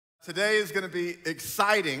Today is going to be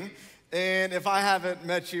exciting, and if I haven't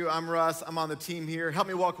met you, I'm Russ. I'm on the team here. Help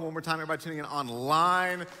me welcome one more time everybody tuning in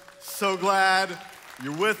online. So glad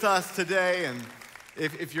you're with us today, and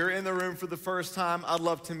if you're in the room for the first time, I'd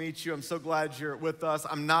love to meet you. I'm so glad you're with us.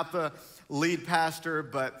 I'm not the lead pastor,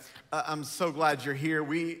 but I'm so glad you're here.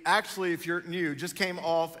 We actually, if you're new, just came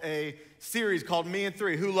off a series called Me and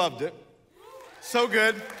Three. Who loved it? So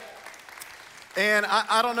good. And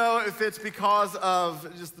I don't know if it's because of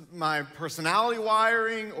just my personality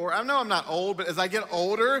wiring, or I know I'm not old, but as I get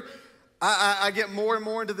older, I get more and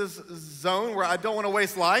more into this zone where I don't want to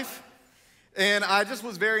waste life. And I just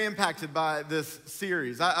was very impacted by this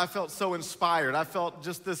series. I felt so inspired. I felt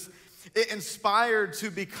just inspired to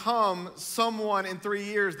become someone in 3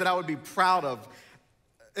 years that I would be proud of.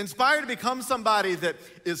 Inspired to become somebody that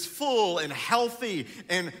is full and healthy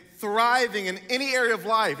and thriving in any area of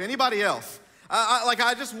life. Anybody else?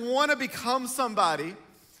 I just want to become somebody.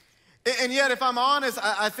 And yet, if I'm honest,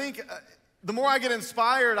 I think the more I get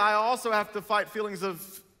inspired, I also have to fight feelings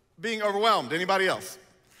of being overwhelmed. Anybody else?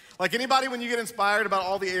 Like anybody, when you get inspired about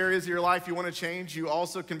all the areas of your life you want to change, you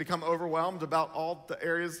also can become overwhelmed about all the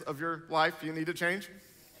areas of your life you need to change.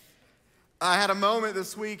 I had a moment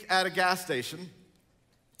this week at a gas station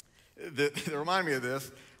that reminded me of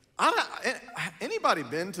this. Anybody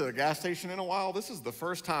been to a gas station in a while? This is the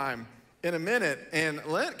first time in a minute, and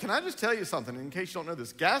can I just tell you something, in case you don't know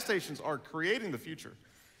this, gas stations are creating the future.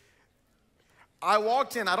 I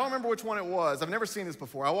walked in, I don't remember which one it was, I've never seen this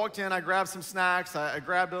before. I walked in, I grabbed some snacks, I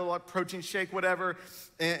grabbed a little protein shake, whatever,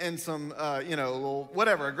 and some, little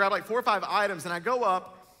whatever. I grabbed like 4 or 5 items, and I go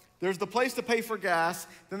up, there's the place to pay for gas,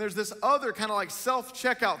 then there's this other kind of like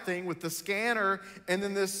self-checkout thing with the scanner, and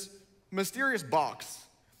then this mysterious box.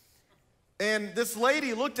 And this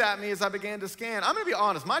lady looked at me as I began to scan. I'm gonna be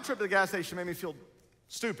honest, my trip to the gas station made me feel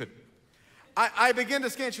stupid. I began to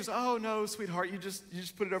scan, she goes, "Oh no, sweetheart, you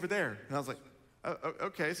just put it over there." And I was like, "Oh,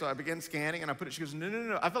 okay." So I began scanning and I put it, she goes,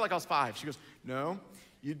 no. I felt like I was 5. She goes, "No,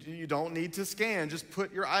 you don't need to scan, just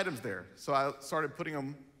put your items there." So I started putting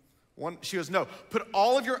them she goes, "No, put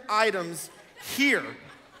all of your items here."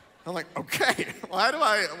 I'm like, okay, why do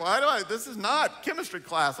I, this is not chemistry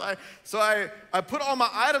class. So I put all my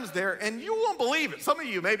items there, and you won't believe it. Some of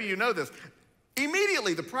you, maybe you know this.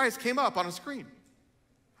 Immediately, the price came up on a screen.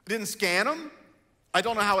 I didn't scan them. I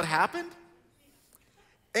don't know how it happened.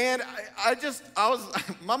 And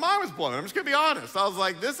my mind was blown. I'm just gonna be honest. I was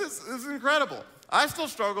like, this is incredible. I still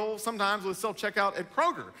struggle sometimes with self-checkout at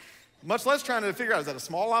Kroger. Much less trying to figure out, is that a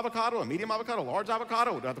small avocado, a medium avocado, a large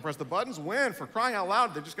avocado? Do I have to press the buttons? When? For crying out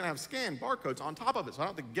loud, they're just gonna have scanned barcodes on top of it, so I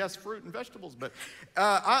don't have to guess fruit and vegetables. But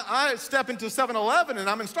I step into 7-Eleven and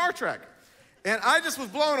I'm in Star Trek. And I just was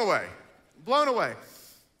blown away.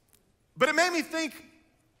 But it made me think,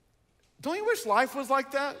 don't you wish life was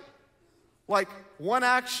like that? Like one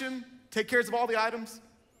action, take care of all the items?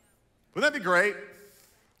 Wouldn't that be great?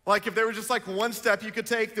 Like if there was just like one step you could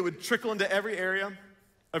take that would trickle into every area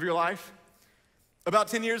of your life. About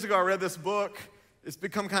 10 years ago, I read this book. It's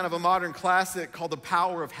become kind of a modern classic called The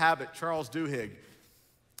Power of Habit, Charles Duhigg.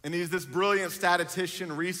 And he's this brilliant statistician,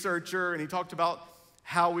 researcher, and he talked about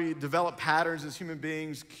how we develop patterns as human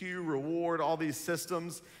beings, cue, reward, all these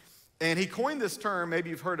systems. And he coined this term, maybe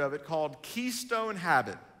you've heard of it, called keystone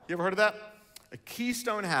habit. You ever heard of that? A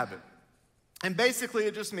keystone habit. And basically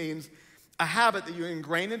it just means a habit that you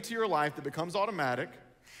ingrain into your life that becomes automatic,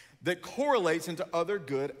 that correlates into other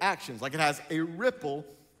good actions, like it has a ripple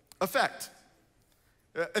effect.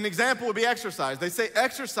 An example would be exercise. They say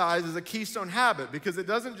exercise is a keystone habit because it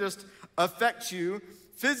doesn't just affect you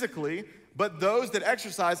physically, but those that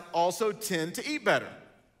exercise also tend to eat better.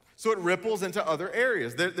 So it ripples into other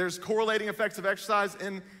areas. There's correlating effects of exercise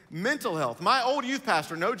in mental health. My old youth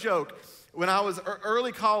pastor, no joke, when I was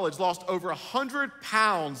early college, lost over 100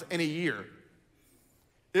 pounds in a year.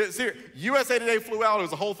 USA Today flew out, it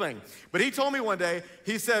was a whole thing. But he told me one day,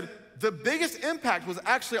 he said, the biggest impact was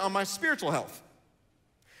actually on my spiritual health.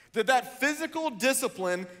 That physical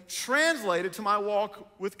discipline translated to my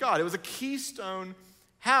walk with God. It was a keystone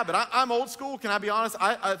habit. I'm old school, can I be honest?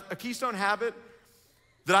 A keystone habit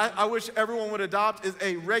that I wish everyone would adopt is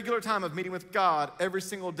a regular time of meeting with God every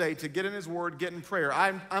single day to get in His Word, get in prayer.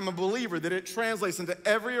 I'm a believer that it translates into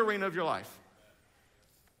every arena of your life.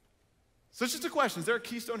 So it's just a question, is there a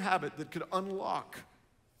keystone habit that could unlock?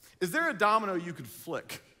 Is there a domino you could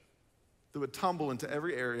flick that would tumble into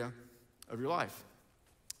every area of your life?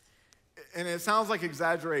 And it sounds like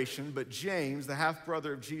exaggeration, but James, the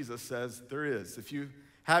half-brother of Jesus, says there is. If you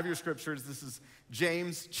have your scriptures, this is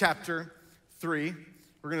James chapter 3.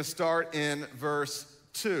 We're gonna start in verse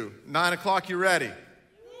 2. 9 o'clock, you ready?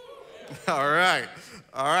 All right.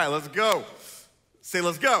 All right, let's go. Say,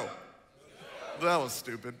 let's go. That was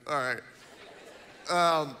stupid. All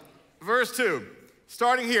right. Verse 2,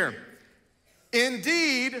 starting here.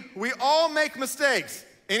 Indeed, we all make mistakes.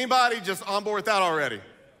 Anybody just on board with that already?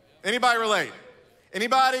 Anybody relate?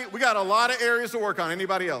 Anybody? We got a lot of areas to work on.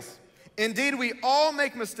 Anybody else? Indeed, we all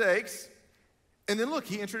make mistakes. And then look,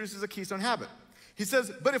 he introduces a keystone habit. He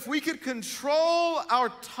says, but if we could control our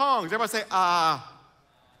tongues, everybody say, ah.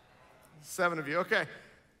 7 of you, okay.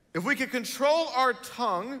 If we could control our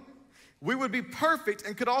tongue, we would be perfect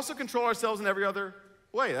and could also control ourselves in every other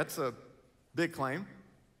way. That's a big claim.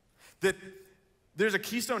 That there's a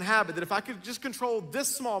keystone habit that if I could just control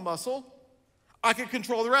this small muscle, I could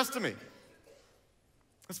control the rest of me.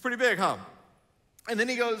 That's pretty big, huh? And then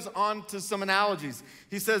he goes on to some analogies.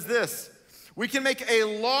 He says this, we can make a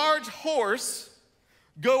large horse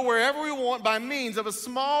go wherever we want by means of a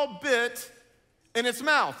small bit in its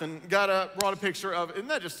mouth. And brought a picture of, isn't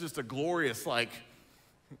that just a glorious, like,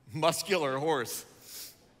 muscular horse?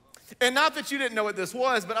 And not that you didn't know what this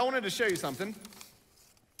was, but I wanted to show you something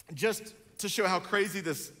just to show how crazy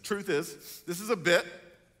this truth is. This is a bit.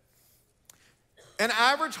 An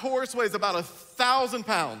average horse weighs about 1,000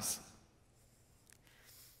 pounds.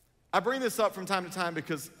 I bring this up from time to time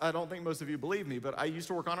because I don't think most of you believe me, but I used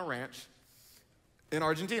to work on a ranch in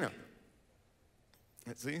Argentina.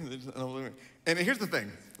 See, and here's the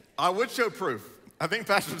thing. I would show proof. I think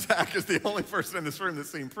Pastor Zach is the only person in this room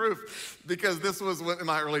that's seen proof because this was in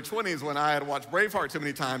my early 20s when I had watched Braveheart too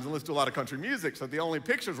many times and listened to a lot of country music. So the only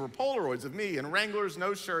pictures were Polaroids of me in Wranglers,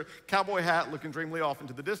 no shirt, cowboy hat, looking dreamily off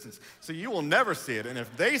into the distance. So you will never see it. And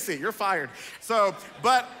if they see it, you're fired. So,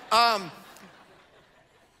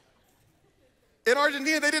 in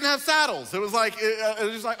Argentina, they didn't have saddles. It was like,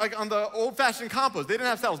 like on the old-fashioned campos. They didn't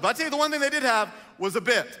have saddles. But I tell you, the one thing they did have was a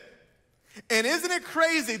bit. And isn't it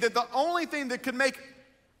crazy that the only thing that could make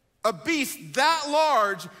a beast that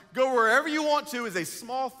large go wherever you want to is a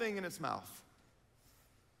small thing in its mouth?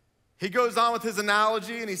 He goes on with his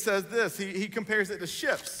analogy and he says this. He compares it to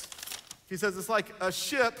ships. He says it's like a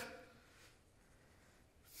ship.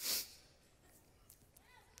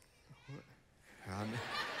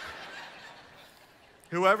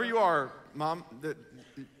 Whoever you are, Mom, that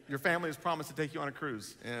your family has promised to take you on a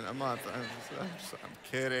cruise in a month. I'm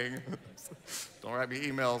kidding. Don't write me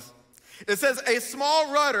emails. It says, a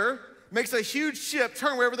small rudder makes a huge ship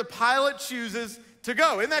turn wherever the pilot chooses to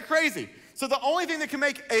go. Isn't that crazy? So the only thing that can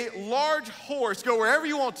make a large horse go wherever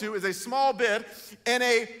you want to is a small bit, and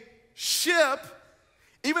a ship,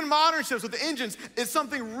 even modern ships with the engines, is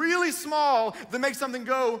something really small that makes something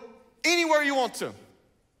go anywhere you want to.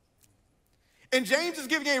 And James is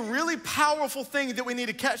giving a really powerful thing that we need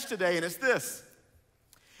to catch today, and it's this.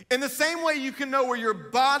 In the same way you can know where your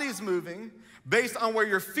body's moving based on where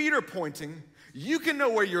your feet are pointing, you can know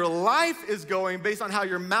where your life is going based on how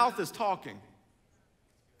your mouth is talking.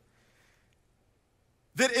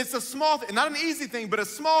 That it's a small thing, not an easy thing, but a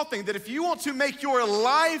small thing, that if you want to make your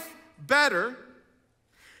life better,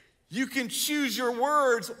 you can choose your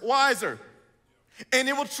words wiser. And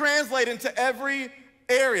it will translate into every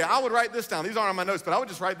area. I would write this down. These aren't on my notes, but I would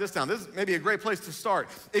just write this down. This is maybe a great place to start.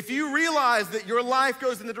 If you realize that your life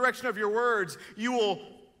goes in the direction of your words, you will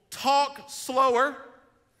talk slower,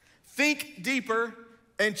 think deeper,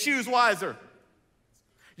 and choose wiser.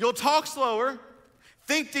 You'll talk slower,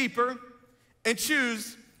 think deeper, and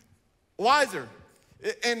choose wiser.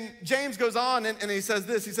 And James goes on and he says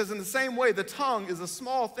this. He says, in the same way, the tongue is a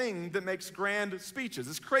small thing that makes grand speeches.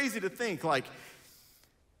 It's crazy to think like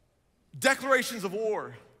declarations of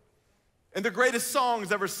war and the greatest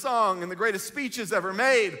songs ever sung and the greatest speeches ever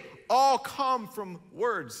made all come from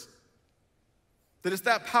words. That it's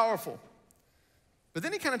that powerful. But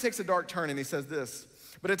then he kind of takes a dark turn and he says this,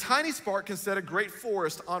 but a tiny spark can set a great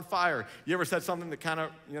forest on fire. You ever said something that kind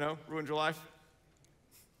of, ruined your life?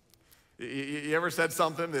 You ever said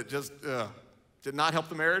something that just did not help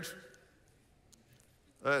the marriage?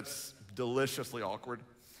 That's deliciously awkward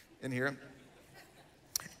in here.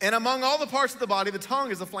 And among all the parts of the body, the tongue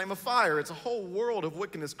is a flame of fire. It's a whole world of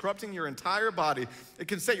wickedness corrupting your entire body. It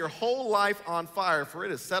can set your whole life on fire, for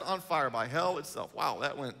it is set on fire by hell itself. Wow,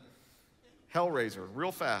 that went Hellraiser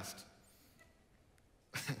real fast.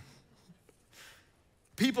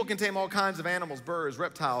 People can tame all kinds of animals, birds,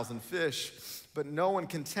 reptiles, and fish, but no one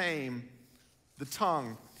can tame the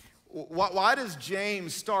tongue. Why does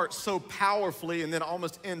James start so powerfully and then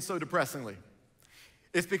almost end so depressingly?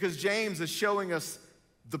 It's because James is showing us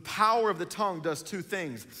the power of the tongue does two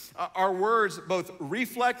things. Our words both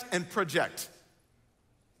reflect and project.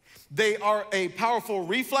 They are a powerful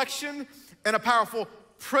reflection and a powerful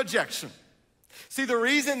projection. See, the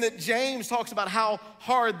reason that James talks about how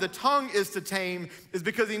hard the tongue is to tame is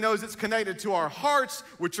because he knows it's connected to our hearts,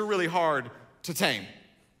 which are really hard to tame.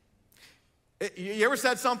 You ever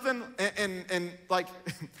said something and like,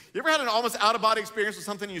 you ever had an almost out-of-body experience with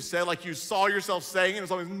something you said, like you saw yourself saying it, and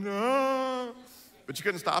it's always, no, but you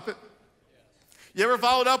couldn't stop it? You ever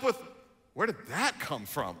followed up with, where did that come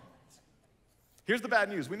from? Here's the bad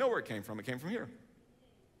news. We know where it came from. It came from here.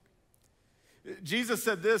 Jesus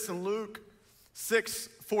said this in Luke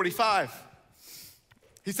 6:45.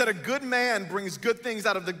 He said, a good man brings good things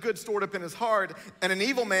out of the good stored up in his heart, and an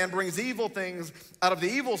evil man brings evil things out of the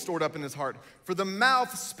evil stored up in his heart. For the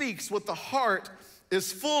mouth speaks what the heart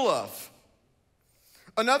is full of.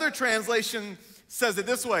 Another translation says it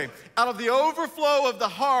this way, out of the overflow of the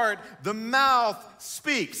heart, the mouth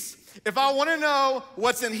speaks. If I want to know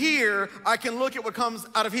what's in here, I can look at what comes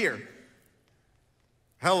out of here.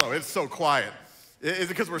 Hello, it's so quiet. Is it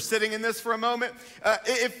because we're sitting in this for a moment?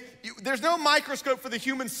 There's no microscope for the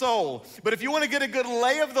human soul, but if you want to get a good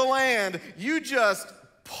lay of the land, you just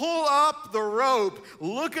pull up the rope,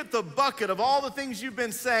 look at the bucket of all the things you've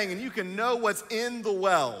been saying, and you can know what's in the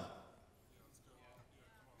well.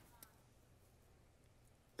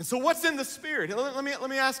 And so what's in the spirit? Let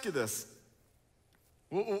me ask you this.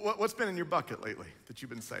 What's been in your bucket lately that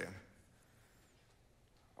you've been saying?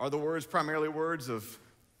 Are the words primarily words of,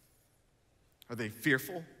 are they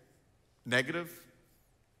fearful, negative,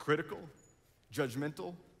 critical,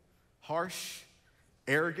 judgmental, harsh,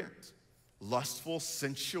 arrogant, lustful,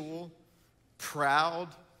 sensual, proud,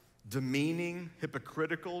 demeaning,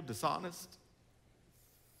 hypocritical, dishonest?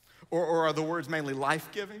 Or are the words mainly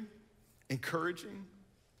life-giving, encouraging,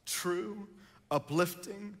 true,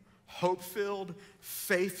 uplifting, hope-filled,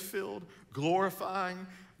 faith-filled, glorifying,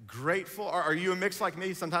 grateful? Are you a mix like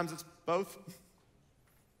me? Sometimes it's both.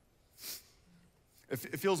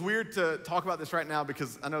 It feels weird to talk about this right now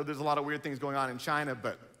because I know there's a lot of weird things going on in China,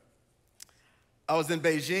 but I was in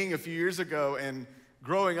Beijing a few years ago, and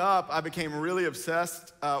growing up, I became really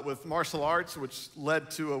obsessed with martial arts, which led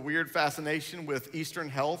to a weird fascination with Eastern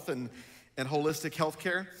health and holistic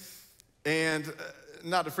healthcare. And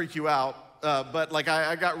not to freak you out, but like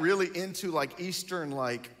I got really into like Eastern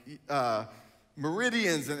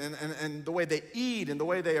meridians and the way they eat and the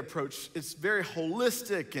way they approach. It's very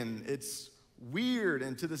holistic and it's weird.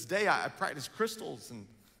 And to this day, I practice crystals, and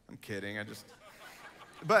I'm kidding.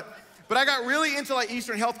 But I got really into like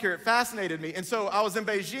Eastern healthcare. It fascinated me. And so I was in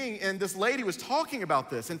Beijing, and this lady was talking about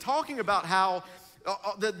this and talking about how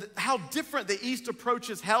different the East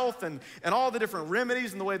approaches health and all the different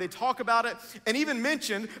remedies and the way they talk about it, and even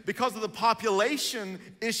mentioned, because of the population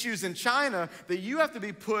issues in China, that you have to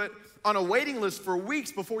be put on a waiting list for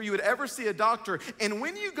weeks before you would ever see a doctor. And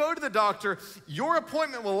when you go to the doctor, your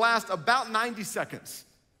appointment will last about 90 seconds.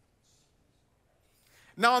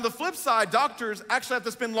 Now, on the flip side, doctors actually have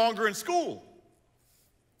to spend longer in school.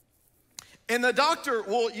 And the doctor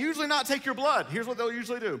will usually not take your blood. Here's what they'll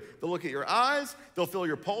usually do. They'll look at your eyes. They'll feel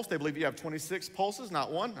your pulse. They believe you have 26 pulses,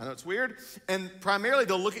 not one. I know it's weird. And primarily,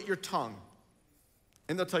 they'll look at your tongue.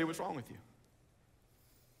 And they'll tell you what's wrong with you.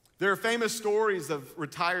 There are famous stories of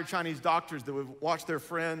retired Chinese doctors that would watch their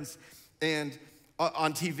friends and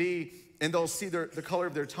on TV, and they'll see the color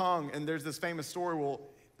of their tongue. And there's this famous story. Well,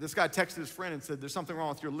 this guy texted his friend and said, there's something wrong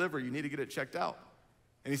with your liver. You need to get it checked out.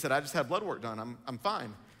 And he said, I just had blood work done. I'm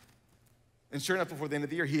fine. And sure enough, before the end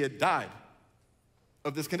of the year, he had died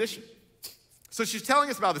of this condition. So she's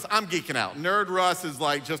telling us about this. I'm geeking out. Nerd Russ is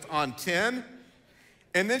like just on 10.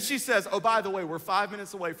 And then she says, oh, by the way, we're 5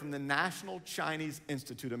 minutes away from the National Chinese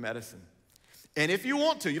Institute of Medicine. And if you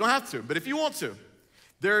want to, you don't have to, but if you want to,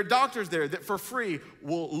 there are doctors there that for free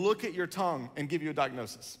will look at your tongue and give you a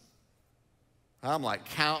diagnosis. I'm like,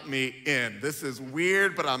 count me in. This is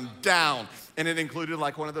weird, but I'm down. And it included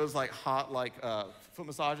like one of those like hot foot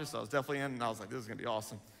massages, so I was definitely in, and I was like, this is gonna be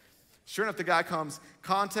awesome. Sure enough, the guy comes.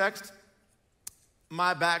 Context,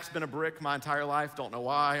 my back's been a brick my entire life, don't know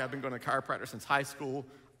why. I've been going to chiropractor since high school,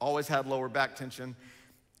 always had lower back tension,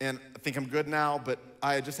 and I think I'm good now, but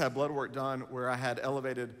I had just had blood work done where I had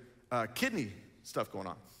elevated kidney stuff going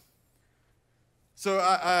on. So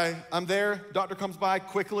I'm there, doctor comes by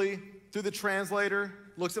quickly, through the translator,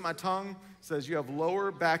 looks at my tongue, says you have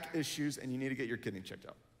lower back issues and you need to get your kidney checked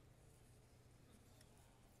out.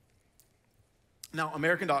 Now,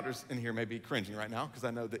 American doctors in here may be cringing right now because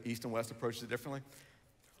I know the East and West approaches it differently.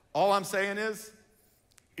 All I'm saying is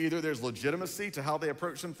either there's legitimacy to how they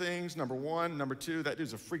approach some things, number one. Number two, that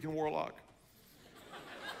dude's a freaking warlock.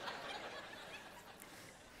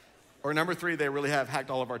 Or number three, they really have hacked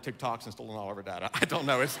all of our TikToks and stolen all of our data. I don't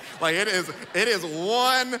know. It's like it is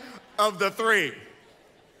one of the three.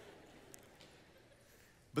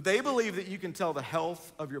 But they believe that you can tell the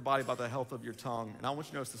health of your body by the health of your tongue. And I want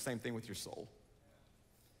you to know it's the same thing with your soul.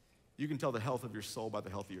 You can tell the health of your soul by the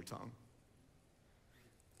health of your tongue.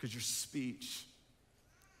 Because your speech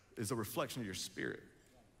is a reflection of your spirit.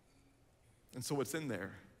 And so what's in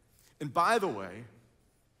there? And by the way,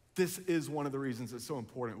 this is one of the reasons it's so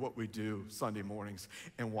important what we do Sunday mornings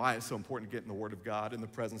and why it's so important to get in the Word of God, in the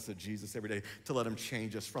presence of Jesus every day, to let Him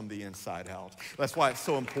change us from the inside out. That's why it's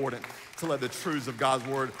so important to let the truths of God's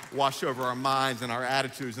Word wash over our minds and our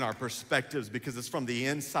attitudes and our perspectives, because it's from the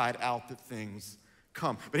inside out that things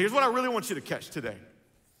come. But here's what I really want you to catch today.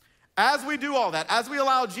 As we do all that, as we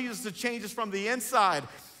allow Jesus to change us from the inside,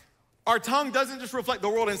 our tongue doesn't just reflect the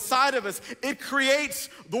world inside of us, it creates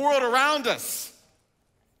the world around us.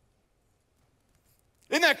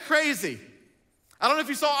 Isn't that crazy? I don't know if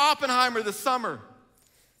you saw Oppenheimer this summer.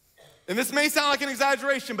 And this may sound like an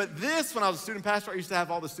exaggeration, but this, when I was a student pastor, I used to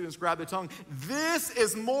have all the students grab their tongue. This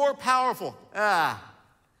is more powerful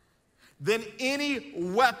than any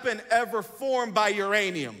weapon ever formed by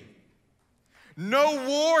uranium. No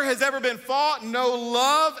war has ever been fought. No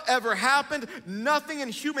love ever happened. Nothing in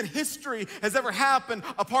human history has ever happened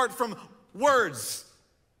apart from words.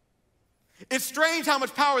 It's strange how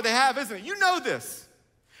much power they have, isn't it? You know this.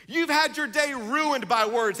 You've had your day ruined by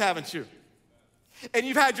words, haven't you? And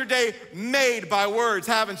you've had your day made by words,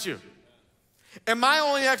 haven't you? And my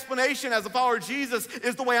only explanation as a follower of Jesus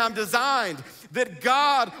is the way I'm designed. That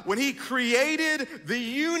God, when He created the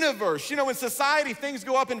universe, you know, in society, things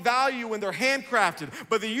go up in value when they're handcrafted,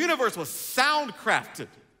 but the universe was soundcrafted.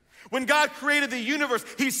 When God created the universe,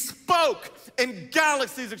 He spoke and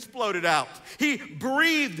galaxies exploded out. He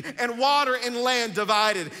breathed and water and land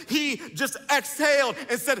divided. He just exhaled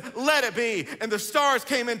and said, let it be. And the stars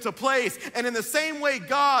came into place. And in the same way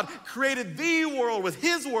God created the world with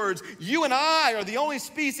His words, you and I are the only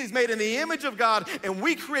species made in the image of God, and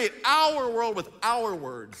we create our world with our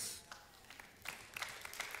words.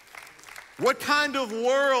 What kind of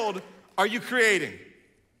world are you creating?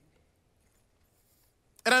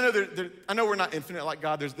 And I know we're not infinite like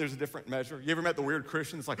God. There's a different measure. You ever met the weird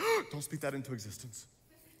Christian? It's like, oh, don't speak that into existence.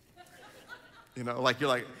 You know, like you're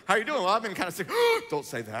like, how are you doing? Well, I've been kind of sick. Oh, don't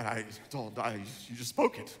say that. You just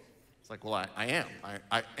spoke it. It's like, well, I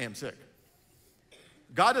am sick.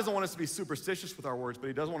 God doesn't want us to be superstitious with our words, but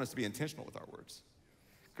He does want us to be intentional with our words,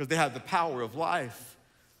 because they have the power of life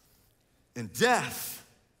and death.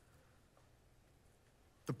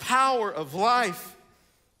 The power of life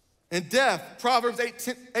and death. Proverbs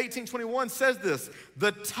 18:21 says this: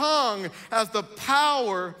 the tongue has the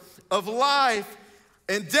power of life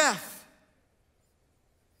and death.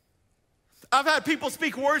 I've had people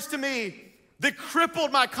speak words to me that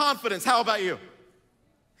crippled my confidence. How about you?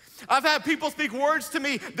 I've had people speak words to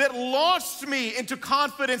me that launched me into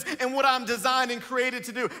confidence in what I'm designed and created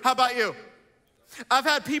to do. How about you? I've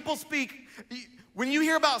had people speak. When you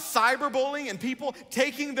hear about cyberbullying and people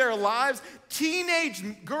taking their lives, teenage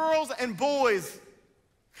girls and boys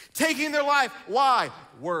taking their life, why?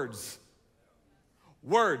 Words.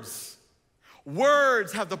 Words.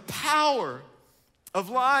 Words have the power of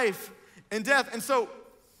life and death. And so,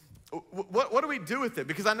 what do we do with it?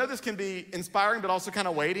 Because I know this can be inspiring, but also kind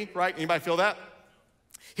of weighty, right? Anybody feel that?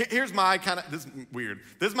 Here's my this is weird.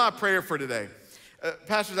 This is my prayer for today.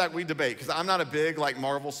 Pastor Zach, we debate, because I'm not a big like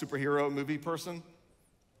Marvel superhero movie person.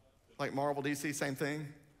 Like Marvel, DC, same thing.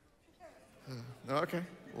 Okay,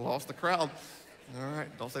 lost the crowd. All right,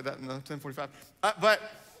 don't say that in the 10:45. But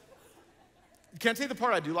can I tell you the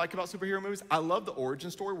part I do like about superhero movies? I love the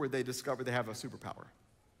origin story where they discover they have a superpower.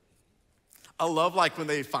 I love like when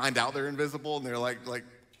they find out they're invisible and they're like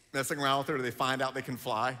messing around with it, or they find out they can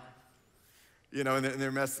fly. You know, and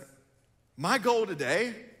they're messing. My goal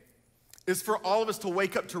today is for all of us to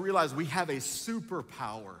wake up to realize we have a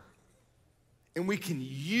superpower and we can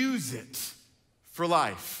use it for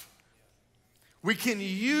life. We can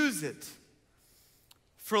use it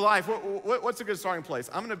for life. What's a good starting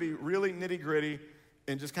place? I'm gonna be really nitty gritty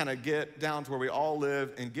and just kind of get down to where we all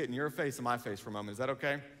live and get in your face and my face for a moment. Is that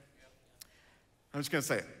okay? I'm just gonna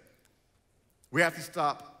say it. We have to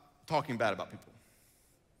stop talking bad about people.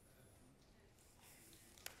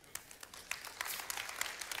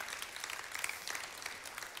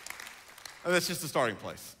 And that's just a starting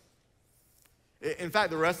place. In fact,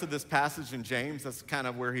 the rest of this passage in James, that's kind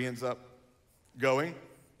of where he ends up going.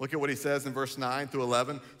 Look at what he says in verse 9 through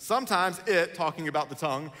 11. Sometimes it, talking about the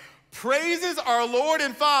tongue, praises our Lord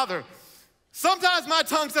and Father. Sometimes my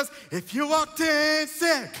tongue says, if you walked in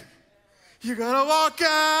sick, you're gonna walk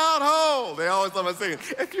out whole. They always love my singing.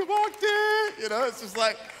 If you walked in, you know, it's just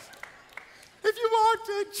like, If you walked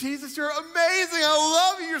in, Jesus, you're amazing.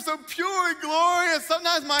 I love you. You're so pure and glorious.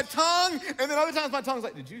 Sometimes my tongue, and then other times my tongue's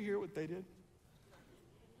like, did you hear what they did?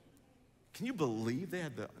 Can you believe they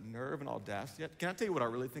had the nerve and audacity? Can I tell you what I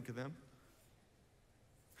really think of them?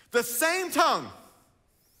 The same tongue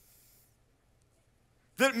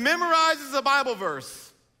that memorizes a Bible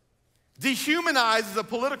verse dehumanizes a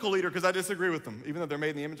political leader because I disagree with them, even though they're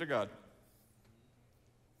made in the image of God.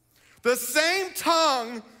 The same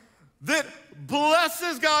tongue that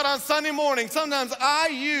blesses God on Sunday morning, sometimes I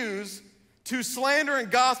use to slander and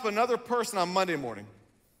gossip another person on Monday morning.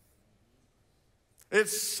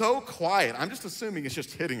 It's so quiet. I'm just assuming it's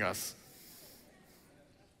just hitting us.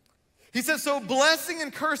 He says, so blessing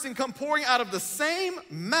and cursing come pouring out of the same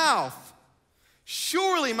mouth.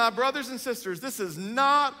 Surely, my brothers and sisters, this is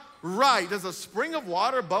not right. Does a spring of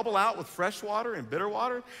water bubble out with fresh water and bitter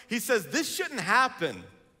water? He says, this shouldn't happen.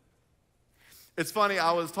 It's funny,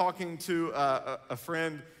 I was talking to a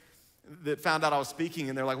friend that found out I was speaking,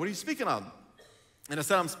 and they're like, what are you speaking on? And I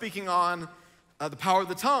said, I'm speaking on the power of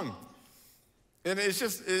the tongue. And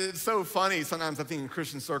it's so funny sometimes I think in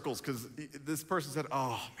Christian circles, because this person said,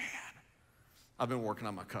 oh man, I've been working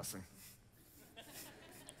on my cussing.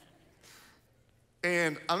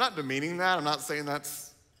 And I'm not demeaning that. I'm not saying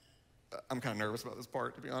I'm kind of nervous about this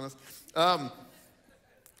part, to be honest.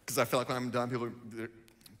 Because I feel like when I'm done,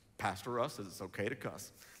 Pastor Russ says it's okay to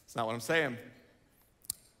cuss. It's not what I'm saying.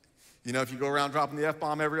 You know, if you go around dropping the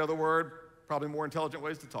F-bomb every other word, probably more intelligent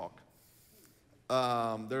ways to talk.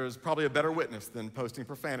 There's probably a better witness than posting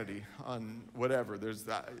profanity on whatever.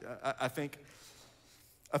 I think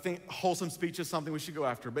wholesome speech is something we should go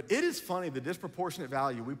after. But it is funny the disproportionate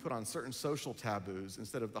value we put on certain social taboos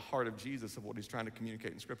instead of the heart of Jesus of what he's trying to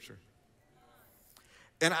communicate in Scripture.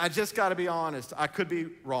 And I just got to be honest, I could be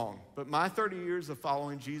wrong. But my 30 years of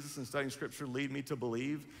following Jesus and studying Scripture lead me to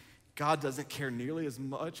believe God doesn't care nearly as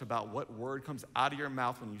much about what word comes out of your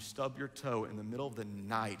mouth when you stub your toe in the middle of the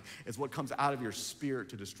night as what comes out of your spirit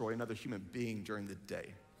to destroy another human being during the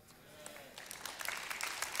day.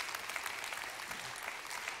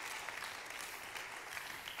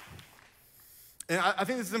 And I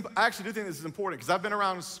actually do think this is important because I've been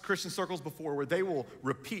around Christian circles before where they will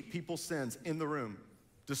repeat people's sins in the room,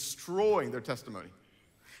 destroying their testimony.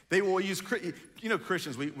 They will use,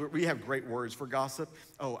 Christians, we have great words for gossip.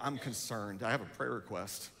 Oh, I'm concerned. I have a prayer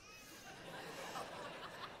request.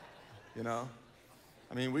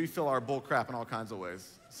 We fill our bull crap in all kinds of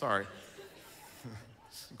ways. Sorry.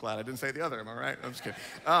 I'm glad I didn't say the other, am I right? I'm just kidding.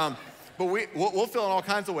 But we'll fill in all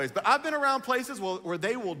kinds of ways. But I've been around places where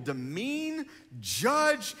they will demean,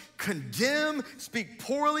 judge, condemn, speak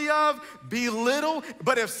poorly of, belittle.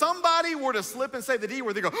 But if somebody were to slip and say the D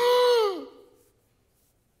word, they go, oh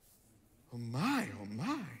my, oh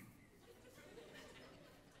my.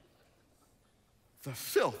 The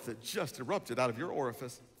filth that just erupted out of your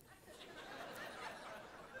orifice.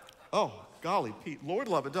 Oh, golly, Pete, Lord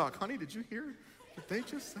love a duck. Honey, did you hear what they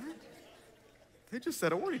just said? They just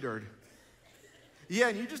said a wordy dirt. Yeah,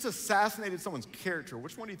 and you just assassinated someone's character.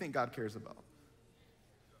 Which one do you think God cares about?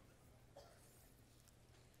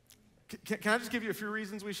 Can I just give you a few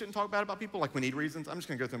reasons we shouldn't talk bad about people? Like we need reasons. I'm just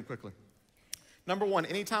going to go through them quickly. Number one,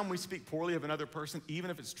 anytime we speak poorly of another person, even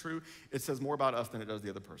if it's true, it says more about us than it does the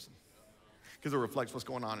other person. Because it reflects what's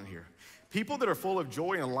going on in here. People that are full of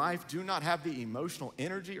joy in life do not have the emotional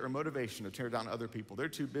energy or motivation to tear down other people. They're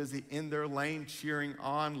too busy in their lane, cheering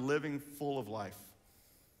on, living full of life.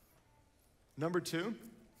 Number two,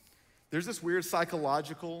 there's this weird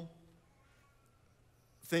psychological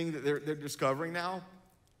thing that they're discovering now,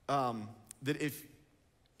 that if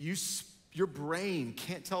your brain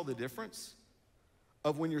can't tell the difference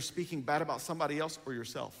of when you're speaking bad about somebody else or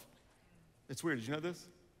yourself. It's weird. Did you know this?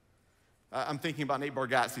 I'm thinking about Nate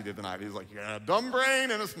Bargatze the other night. He's like, you got a dumb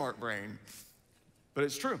brain and a smart brain. But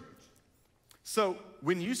it's true. So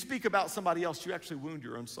when you speak about somebody else, you actually wound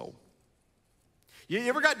your own soul. You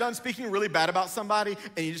ever got done speaking really bad about somebody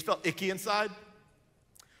and you just felt icky inside?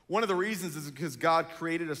 One of the reasons is because God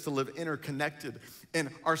created us to live interconnected. And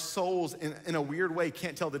our souls, in a weird way,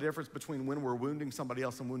 can't tell the difference between when we're wounding somebody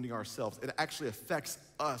else and wounding ourselves. It actually affects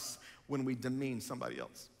us when we demean somebody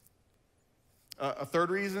else. A third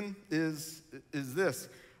reason is this.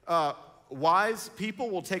 Wise people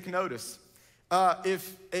will take notice.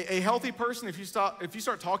 If a healthy person, if you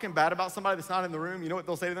start talking bad about somebody that's not in the room, you know what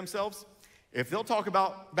they'll say to themselves? If they'll talk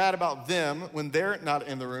bad about them when they're not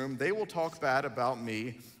in the room, they will talk bad about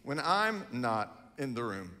me when I'm not in the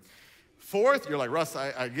room. Fourth, you're like, Russ,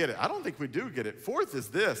 I get it. I don't think we do get it. Fourth is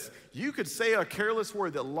this. You could say a careless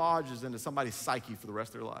word that lodges into somebody's psyche for the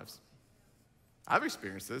rest of their lives. I've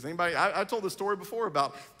experienced this. Anybody? I told this story before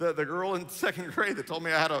about the girl in second grade that told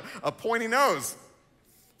me I had a pointy nose.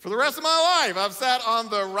 For the rest of my life, I've sat on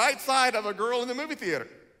the right side of a girl in the movie theater.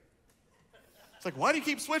 It's like, why do you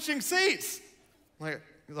keep switching seats? I'm like,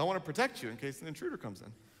 because I want to protect you in case an intruder comes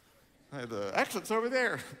in. Hey, the exit's over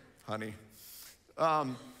there, honey.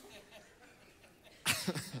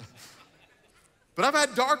 But I've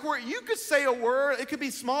had dark words. You could say a word. It could be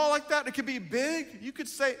small like that. It could be big. You could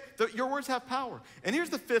say, your words have power. And here's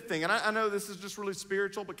the fifth thing, and I know this is just really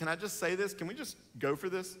spiritual, but can I just say this? Can we just go for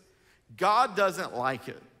this? God doesn't like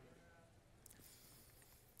it.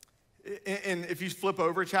 And if you flip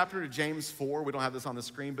over a chapter to James 4, we don't have this on the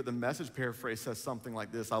screen, but the Message paraphrase says something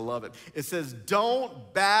like this. I love it. It says,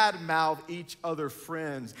 don't badmouth each other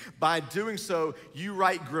friends. By doing so, you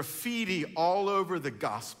write graffiti all over the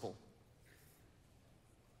gospel.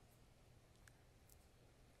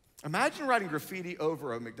 Imagine writing graffiti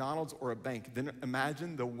over a McDonald's or a bank. Then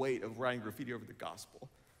imagine the weight of writing graffiti over the gospel.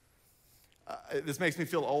 This makes me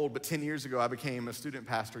feel old, but 10 years ago, I became a student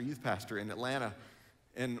pastor, youth pastor in Atlanta.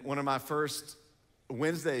 And one of my first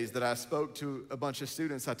Wednesdays that I spoke to a bunch of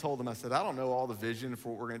students, I told them, I said, I don't know all the vision for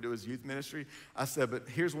what we're going to do as youth ministry. I said, but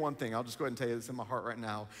here's one thing. I'll just go ahead and tell you this in my heart right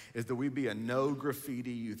now, is that we be a no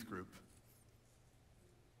graffiti youth group.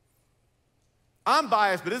 I'm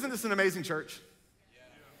biased, but isn't this an amazing church?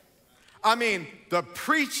 I mean, the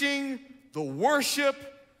preaching, the worship,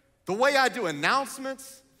 the way I do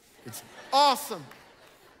announcements, it's awesome.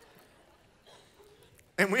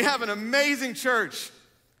 And we have an amazing church.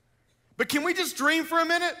 But can we just dream for a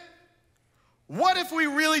minute? What if we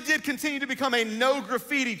really did continue to become a no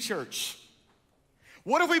graffiti church?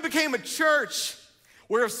 What if we became a church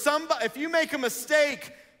where if you make a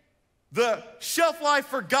mistake, the shelf life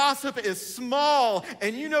for gossip is small,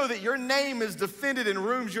 and you know that your name is defended in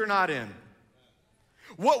rooms you're not in?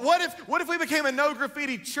 What if we became a no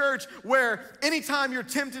graffiti church where anytime you're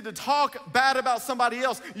tempted to talk bad about somebody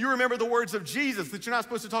else, you remember the words of Jesus, that you're not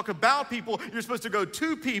supposed to talk about people, you're supposed to go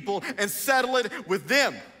to people and settle it with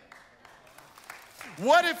them?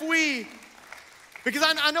 What if because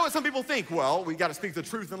I know what some people think, well, we got to speak the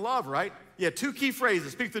truth in love, right? Yeah, two key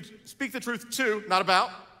phrases, speak the truth to, not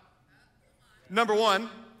about. Number one.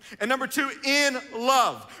 And number two, in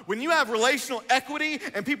love. When you have relational equity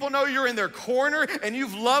and people know you're in their corner and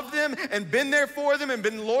you've loved them and been there for them and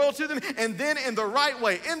been loyal to them, and then in the right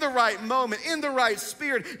way, in the right moment, in the right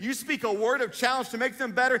spirit, you speak a word of challenge to make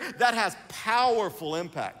them better, that has powerful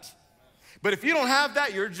impact. But if you don't have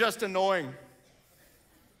that, you're just annoying.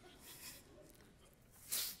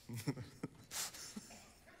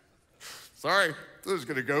 Sorry, I'm just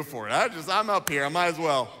gonna go for it. I'm up here, I might as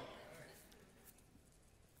well.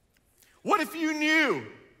 What if you knew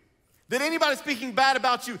that anybody speaking bad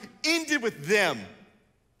about you ended with them?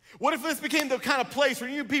 What if this became the kind of place where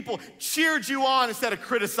you people cheered you on instead of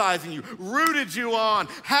criticizing you, rooted you on,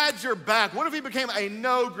 had your back? What if we became a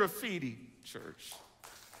no graffiti church?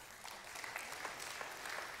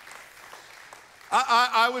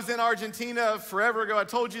 I was in Argentina forever ago. I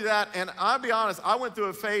told you that, and I'll be honest, I went through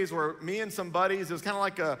a phase where me and some buddies, it was kind of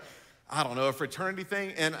like a fraternity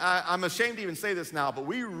thing. And I'm ashamed to even say this now, but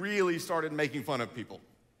we really started making fun of people.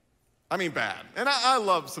 I mean, bad. And I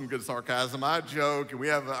love some good sarcasm. I joke, and we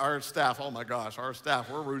have our staff, oh my gosh,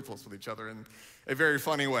 we're ruthless with each other in a very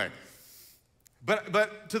funny way.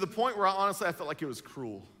 But to the point where honestly, I felt like it was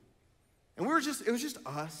cruel. And it was just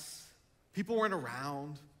us. People weren't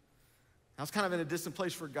around. I was kind of in a distant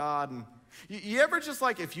place for God. And you ever just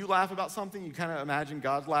like, if you laugh about something, you kind of imagine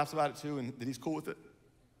God laughs about it too and that he's cool with it?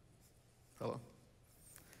 Hello?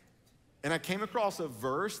 And I came across a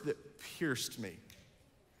verse that pierced me.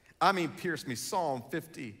 I mean, pierced me. Psalm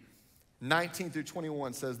 50, 19 through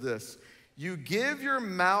 21 says this: you give your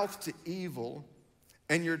mouth to evil,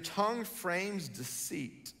 and your tongue frames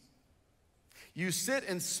deceit. You sit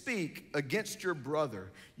and speak against your brother.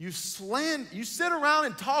 You sit around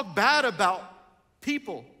and talk bad about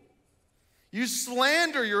people. You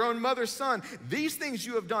slander your own mother's son. These things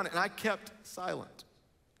you have done, and I kept silent.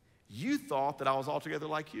 You thought that I was altogether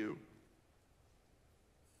like you.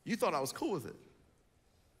 You thought I was cool with it.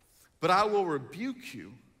 But I will rebuke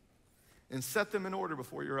you and set them in order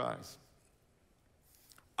before your eyes.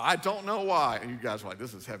 I don't know why. And you guys are like,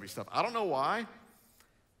 this is heavy stuff. I don't know why.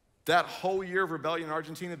 That whole year of rebellion in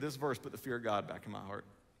Argentina, this verse put the fear of God back in my heart.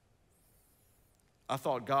 I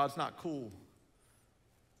thought, God's not cool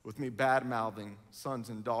with me bad-mouthing sons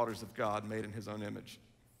and daughters of God made in his own image.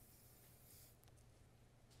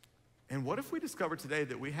 And what if we discovered today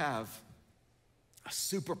that we have a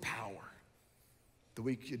superpower that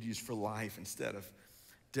we could use for life instead of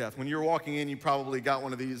death? When you were walking in, you probably got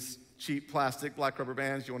one of these cheap plastic black rubber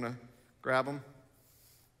bands. You want to grab them?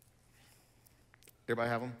 Everybody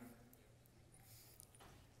have them?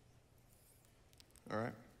 All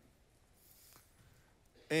right.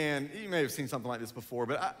 And you may have seen something like this before,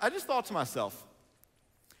 but I just thought to myself,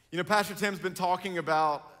 you know, Pastor Tim's been talking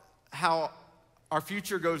about how our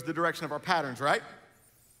future goes the direction of our patterns, right?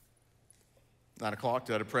 9 o'clock,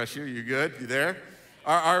 did I depress you? You good? You there?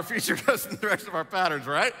 Our future goes in the direction of our patterns,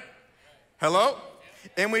 right? Hello?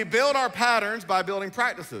 And we build our patterns by building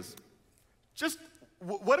practices. Just,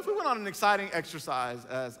 what if we went on an exciting exercise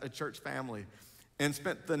as a church family and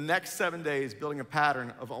spent the next 7 days building a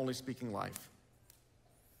pattern of only speaking life?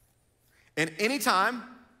 And anytime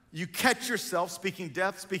you catch yourself speaking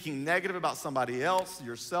death, speaking negative about somebody else,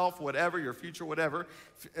 yourself, whatever, your future, whatever,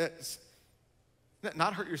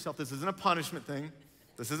 not hurt yourself. This isn't a punishment thing.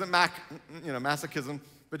 This isn't masochism,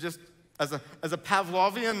 but just as a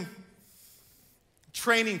Pavlovian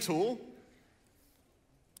training tool.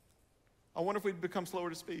 I wonder if we'd become slower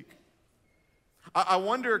to speak. I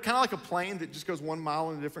wonder, kind of like a plane that just goes 1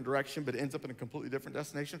 mile in a different direction but ends up in a completely different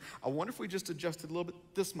destination. I wonder if we just adjusted a little bit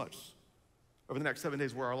this much over the next 7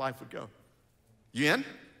 days where our life would go. You in?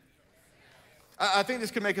 I think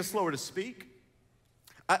this could make us slower to speak.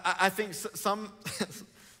 I think some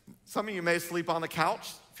of you may sleep on the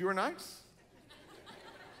couch fewer nights.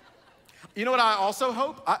 You know what I also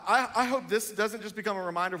hope? I hope this doesn't just become a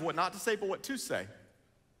reminder of what not to say, but what to say.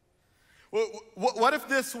 What if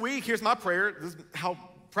this week, here's my prayer, this is how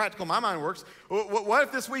practical my mind works. What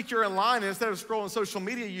if this week you're in line and instead of scrolling social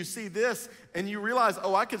media, you see this and you realize,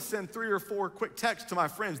 oh, I could send 3 or 4 quick texts to my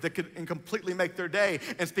friends that could completely make their day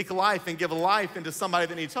and speak life and give life into somebody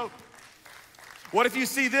that needs hope? What if you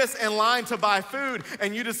see this in line to buy food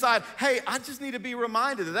and you decide, hey, I just need to be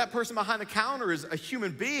reminded that that person behind the counter is a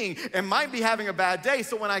human being and might be having a bad day,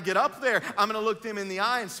 so when I get up there, I'm gonna look them in the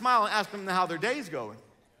eye and smile and ask them how their day's going.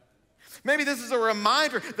 Maybe this is a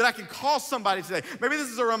reminder that I can call somebody today. Maybe this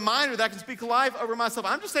is a reminder that I can speak life over myself.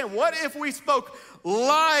 I'm just saying, what if we spoke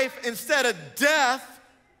life instead of death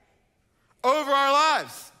over our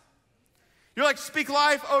lives? You're like, speak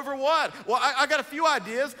life over what? Well, I got a few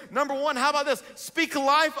ideas. Number one, how about this? Speak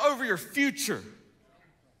life over your future.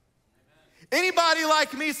 Anybody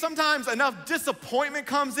like me, sometimes enough disappointment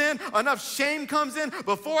comes in, enough shame comes in,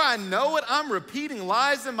 before I know it, I'm repeating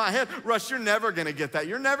lies in my head. Russ, you're never gonna get that.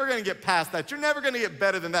 You're never gonna get past that. You're never gonna get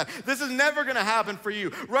better than that. This is never gonna happen for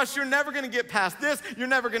you. Russ, you're never gonna get past this. You're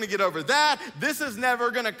never gonna get over that. This is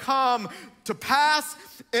never gonna come to pass.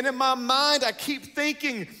 And in my mind, I keep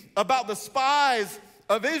thinking about the spies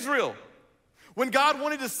of Israel. When God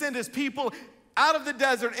wanted to send his people out of the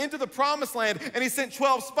desert into the promised land, and he sent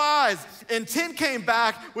 12 spies, and 10 came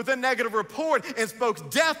back with a negative report and spoke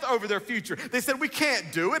death over their future. They said, we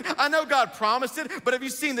can't do it. I know God promised it, but have you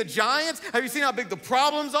seen the giants? Have you seen how big the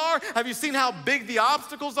problems are? Have you seen how big the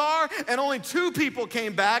obstacles are? And only 2 people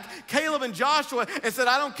came back, Caleb and Joshua, and said,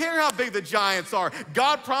 I don't care how big the giants are.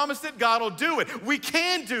 God promised it, God will do it. We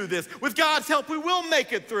can do this. With God's help, we will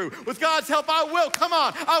make it through. With God's help, I will. Come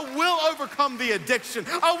on, I will overcome the addiction.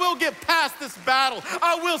 I will get past this battle.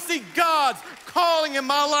 I will see God's calling in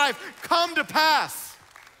my life come to pass.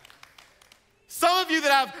 Some of you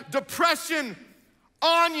that have depression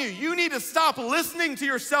on you, you need to stop listening to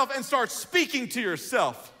yourself and start speaking to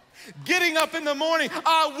yourself. Getting up in the morning,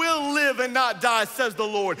 I will live and not die, says the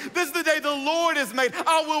Lord. This is the day the Lord has made.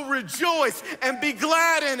 I will rejoice and be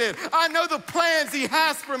glad in it. I know the plans he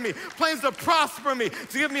has for me, plans to prosper me,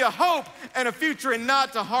 to give me a hope and a future and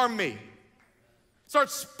not to harm me. Start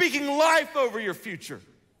speaking life over your future.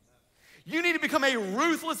 You need to become a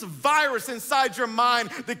ruthless virus inside your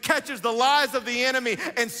mind that catches the lies of the enemy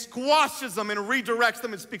and squashes them and redirects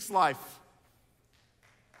them and speaks life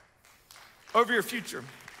over your future.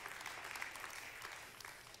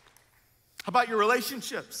 How about your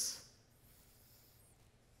relationships?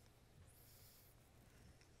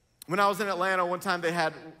 When I was in Atlanta, one time they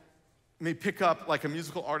had me pick up like a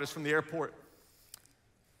musical artist from the airport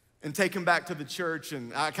and take him back to the church.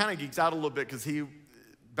 And I kind of geeked out a little bit because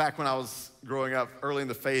back when I was growing up early in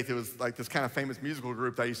the faith, it was like this kind of famous musical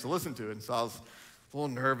group that I used to listen to. And so I was a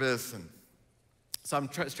little nervous. And so I'm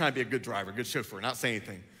trying to be a good driver, good chauffeur, not say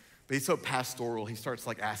anything. But he's so pastoral, he starts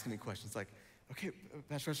like asking me questions like, okay,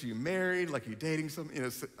 Pastor Russ, are you married? Like, are you dating something? You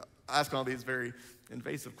know, asking all these very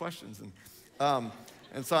invasive questions. And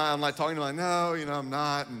so I'm like talking to him like, no, I'm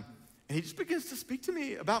not. And he just begins to speak to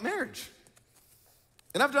me about marriage.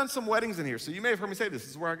 And I've done some weddings in here, so you may have heard me say this.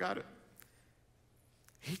 This is where I got it.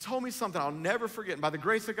 He told me something I'll never forget. And by the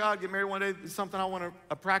grace of God, get married one day is something I want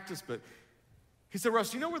to practice. But he said, Russ,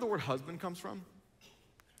 do you know where the word husband comes from?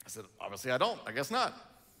 I said, obviously I don't. I guess not.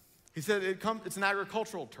 He said it's an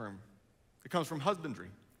agricultural term. It comes from husbandry.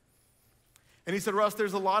 And he said, Russ,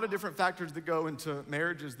 there's a lot of different factors that go into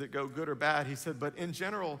marriages that go good or bad. He said, but in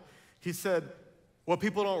general, he said, what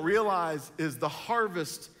people don't realize is the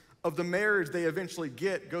harvest of the marriage they eventually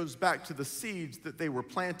get goes back to the seeds that they were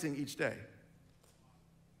planting each day.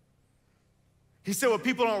 He said, what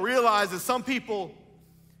people don't realize is some people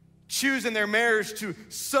choose in their marriage to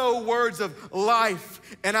sow words of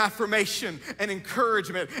life and affirmation and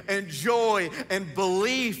encouragement and joy and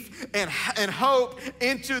belief and hope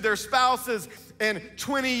into their spouses. And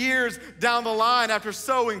 20 years down the line, after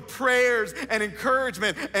sowing prayers and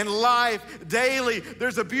encouragement and life daily,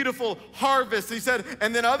 there's a beautiful harvest. He said,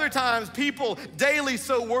 and then other times people daily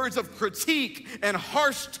sow words of critique and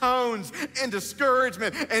harsh tones and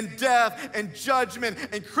discouragement and death and judgment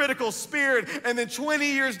and critical spirit. And then 20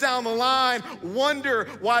 years down the line, wonder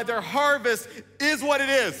why their harvest is what it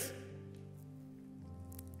is.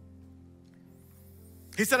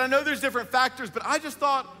 He said, I know there's different factors, but I just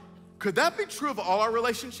thought, could that be true of all our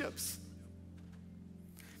relationships?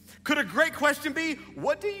 Could a great question be,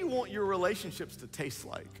 what do you want your relationships to taste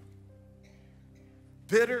like?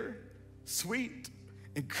 Bitter, sweet,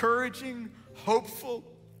 encouraging, hopeful?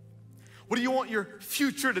 What do you want your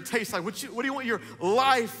future to taste like? What do you want your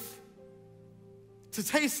life to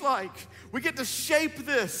taste like? We get to shape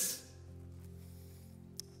this.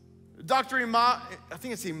 Dr. I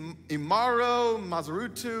think it's Imaro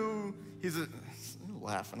Masarutu,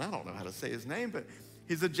 laughing, I don't know how to say his name, but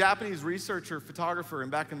he's a Japanese researcher, photographer, and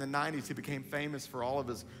back in the 90s, he became famous for all of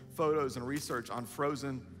his photos and research on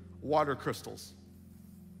frozen water crystals.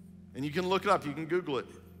 And you can look it up, you can Google it.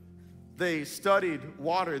 They studied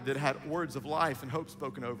water that had words of life and hope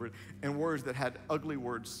spoken over it, and water that had ugly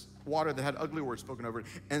words spoken over it,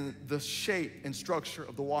 and the shape and structure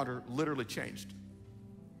of the water literally changed.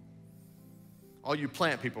 All you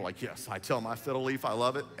plant people are like, yes, I tell my fiddle leaf I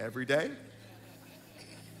love it every day.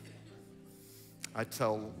 I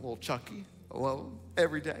tell little Chucky hello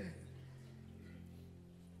every day.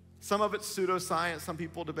 Some of it's pseudoscience. Some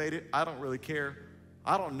people debate it. I don't really care.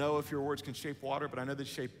 I don't know if your words can shape water, but I know they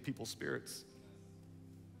shape people's spirits.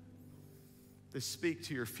 They speak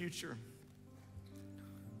to your future.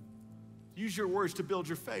 Use your words to build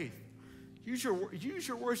your faith. Use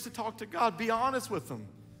your words to talk to God. Be honest with them,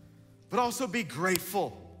 but also be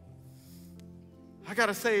grateful. I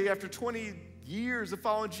gotta say, after 20 years of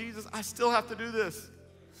following Jesus, I still have to do this.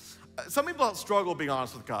 Some people don't struggle being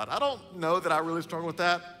honest with God. I don't know that I really struggle with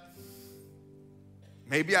that.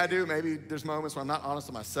 Maybe I do. Maybe there's moments where I'm not honest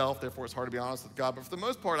with myself, therefore it's hard to be honest with God. But for the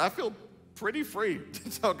most part, I feel pretty free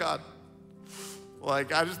to tell God.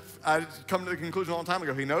 Like, I just come to the conclusion all the time. I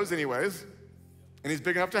go, he knows anyways, and he's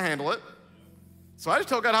big enough to handle it. So I just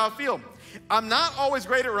tell God how I feel. I'm not always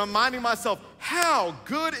great at reminding myself, how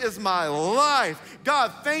good is my life?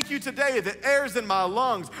 God, thank you today. The air's in my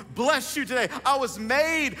lungs. Bless you today. I was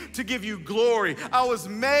made to give you glory. I was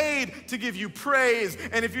made to give you praise.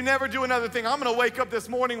 And if you never do another thing, I'm going to wake up this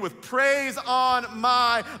morning with praise on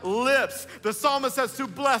my lips. The psalmist says to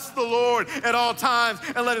bless the Lord at all times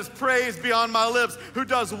and let his praise be on my lips, who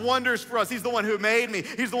does wonders for us. He's the one who made me.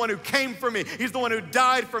 He's the one who came for me. He's the one who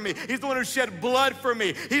died for me. He's the one who shed blood for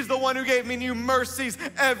me. He's the one who gave me new mercies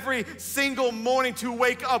every single morning to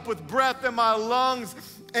wake up with breath in my lungs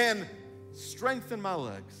and strength in my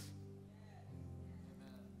legs.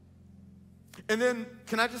 And then,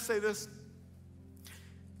 can I just say this?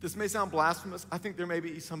 This may sound blasphemous. I think there may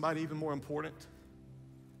be somebody even more important,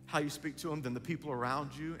 how you speak to them, than the people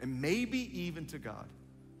around you, and maybe even to God.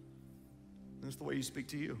 And it's the way you speak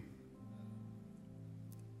to you.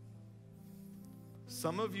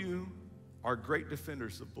 Some of you are great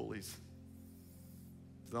defenders of bullies.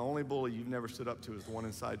 The only bully you've never stood up to is the one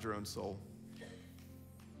inside your own soul.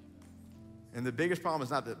 And the biggest problem is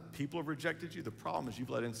not that people have rejected you. The problem is you've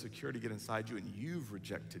let insecurity get inside you and you've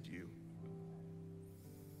rejected you.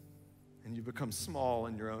 And you become small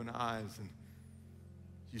in your own eyes and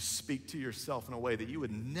you speak to yourself in a way that you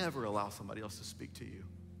would never allow somebody else to speak to you.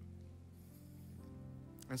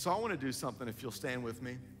 And so I want to do something, if you'll stand with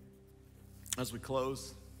me as we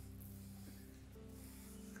close.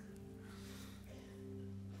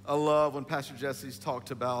 I love when Pastor Jesse's talked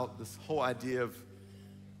about this whole idea of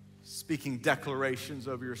speaking declarations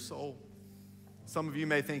over your soul. Some of you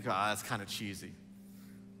may think, that's kind of cheesy.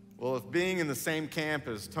 Well, if being in the same camp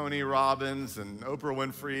as Tony Robbins and Oprah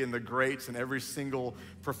Winfrey and the greats and every single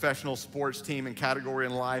professional sports team and category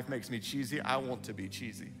in life makes me cheesy, I want to be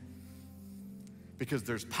cheesy. Because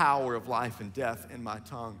there's power of life and death in my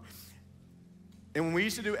tongue. And when we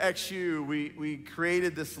used to do XU, we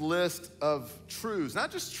created this list of truths,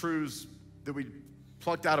 not just truths that we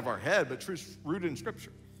plucked out of our head, but truth's rooted in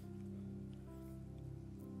Scripture.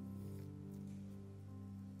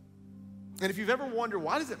 And if you've ever wondered,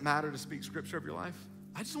 why does it matter to speak Scripture of your life?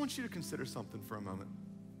 I just want you to consider something for a moment.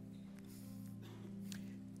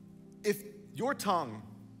 If your tongue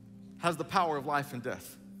has the power of life and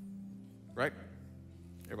death, right?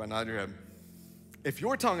 Everybody nod your head. If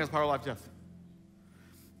your tongue has power of life and death,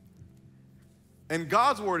 and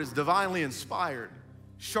God's word is divinely inspired,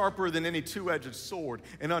 sharper than any two-edged sword,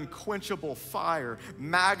 an unquenchable fire,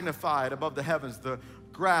 magnified above the heavens, the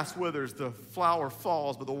grass withers, the flower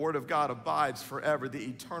falls, but the word of God abides forever, the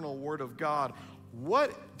eternal word of God.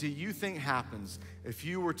 What do you think happens if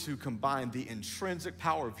you were to combine the intrinsic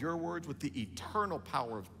power of your words with the eternal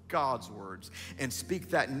power of God's words and speak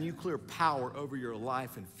that nuclear power over your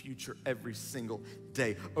life and future every single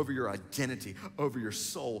day, over your identity, over your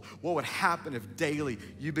soul? What would happen if daily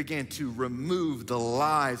you began to remove the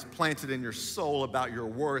lies planted in your soul about your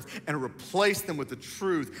worth and replace them with the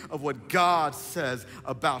truth of what God says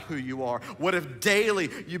about who you are? What if daily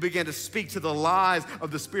you began to speak to the lies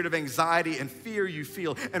of the spirit of anxiety and fear you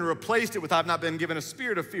feel and replaced it with, I've not been given a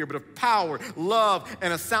spirit of fear, but of power, love,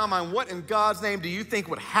 and a sound mind? What in God's name do you think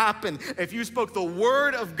would happen if you spoke the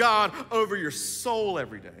word of God over your soul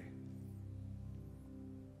every day?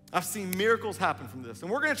 I've seen miracles happen from this,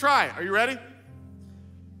 and we're gonna try it. Are you ready?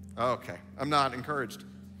 Okay, I'm not encouraged.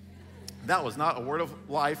 That was not a word of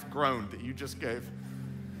life groan that you just gave.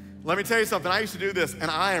 Let me tell you something, I used to do this,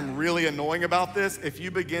 and I am really annoying about this. If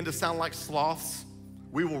you begin to sound like sloths,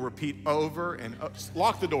 we will repeat over and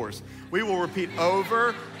lock the doors. We will repeat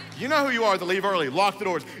over. You know who you are to leave early. Lock the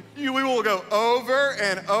doors. We will go over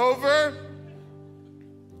and over.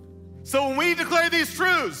 So when we declare these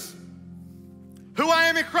truths, who I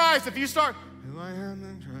am in Christ, if you start, who I am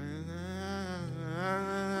in Christ.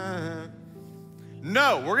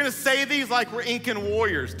 No, we're gonna say these like we're Incan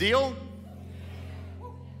warriors. Deal?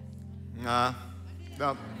 No.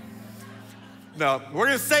 No, we're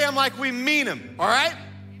gonna say them like we mean them, all right?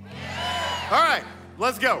 All right,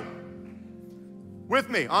 let's go. With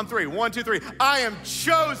me on 3, 1, 2, 3. I am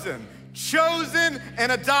chosen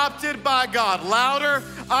and adopted by God. Louder.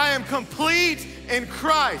 I am complete in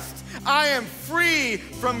Christ. I am free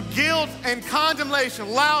from guilt and condemnation.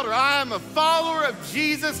 Louder. I am a follower of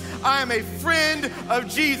Jesus. I am a friend of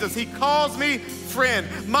Jesus. He calls me friend.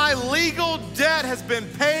 My legal debt has been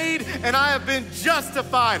paid and I have been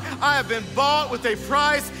justified. I have been bought with a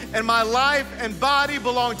price and my life and body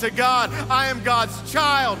belong to God. I am God's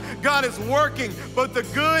child. God is working both the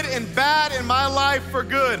good and bad in my life for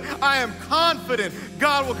good. I am confident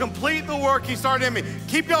God will complete the work He started in me.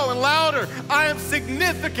 Keep going, louder. I am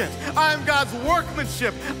significant. I am God's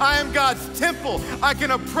workmanship. I am God's temple. I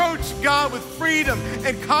can approach God with freedom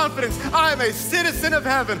and confidence. I am a citizen of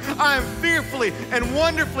heaven. I am fearfully and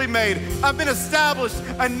wonderfully made. I've been established,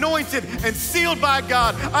 anointed, and sealed by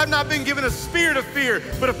God. I've not been given a spirit of fear,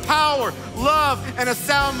 but of power, love, and a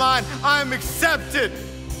sound mind. I am accepted.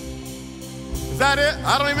 Is that it?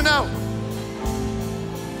 I don't even know.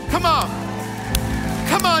 Come on.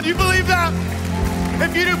 Come on, you believe that?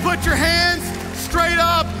 If you do, put your hands straight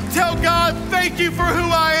up. Tell God, thank you for who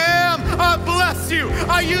I am. I bless you.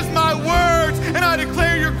 I use my words and I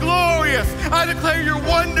declare you're glorious. I declare you're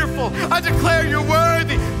wonderful. I declare you're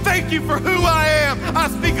worthy. Thank you for who I am. I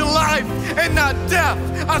speak life and not death.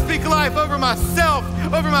 I speak life over myself,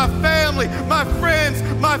 over my family, my friends,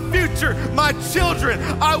 my future, my children.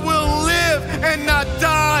 I will live and not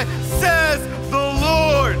die, says the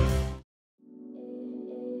Lord.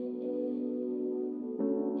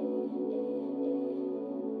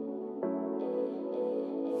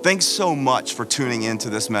 Thanks so much for tuning into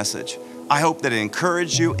this message. I hope that it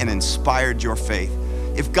encouraged you and inspired your faith.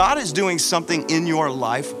 If God is doing something in your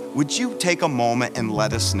life, would you take a moment and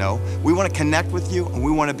let us know? We want to connect with you and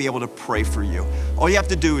we want to be able to pray for you. All you have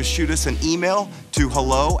to do is shoot us an email to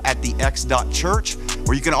hello@thex.church,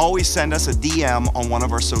 or you can always send us a DM on one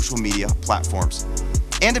of our social media platforms.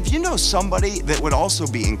 And if you know somebody that would also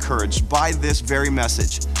be encouraged by this very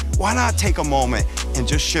message, why not take a moment and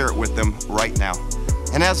just share it with them right now?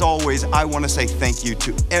 And as always, I want to say thank you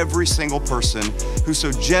to every single person who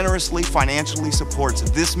so generously financially supports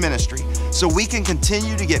this ministry so we can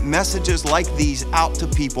continue to get messages like these out to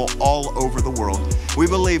people all over the world. We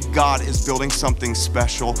believe God is building something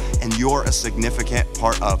special and you're a significant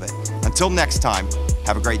part of it. Until next time,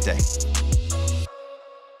 have a great day.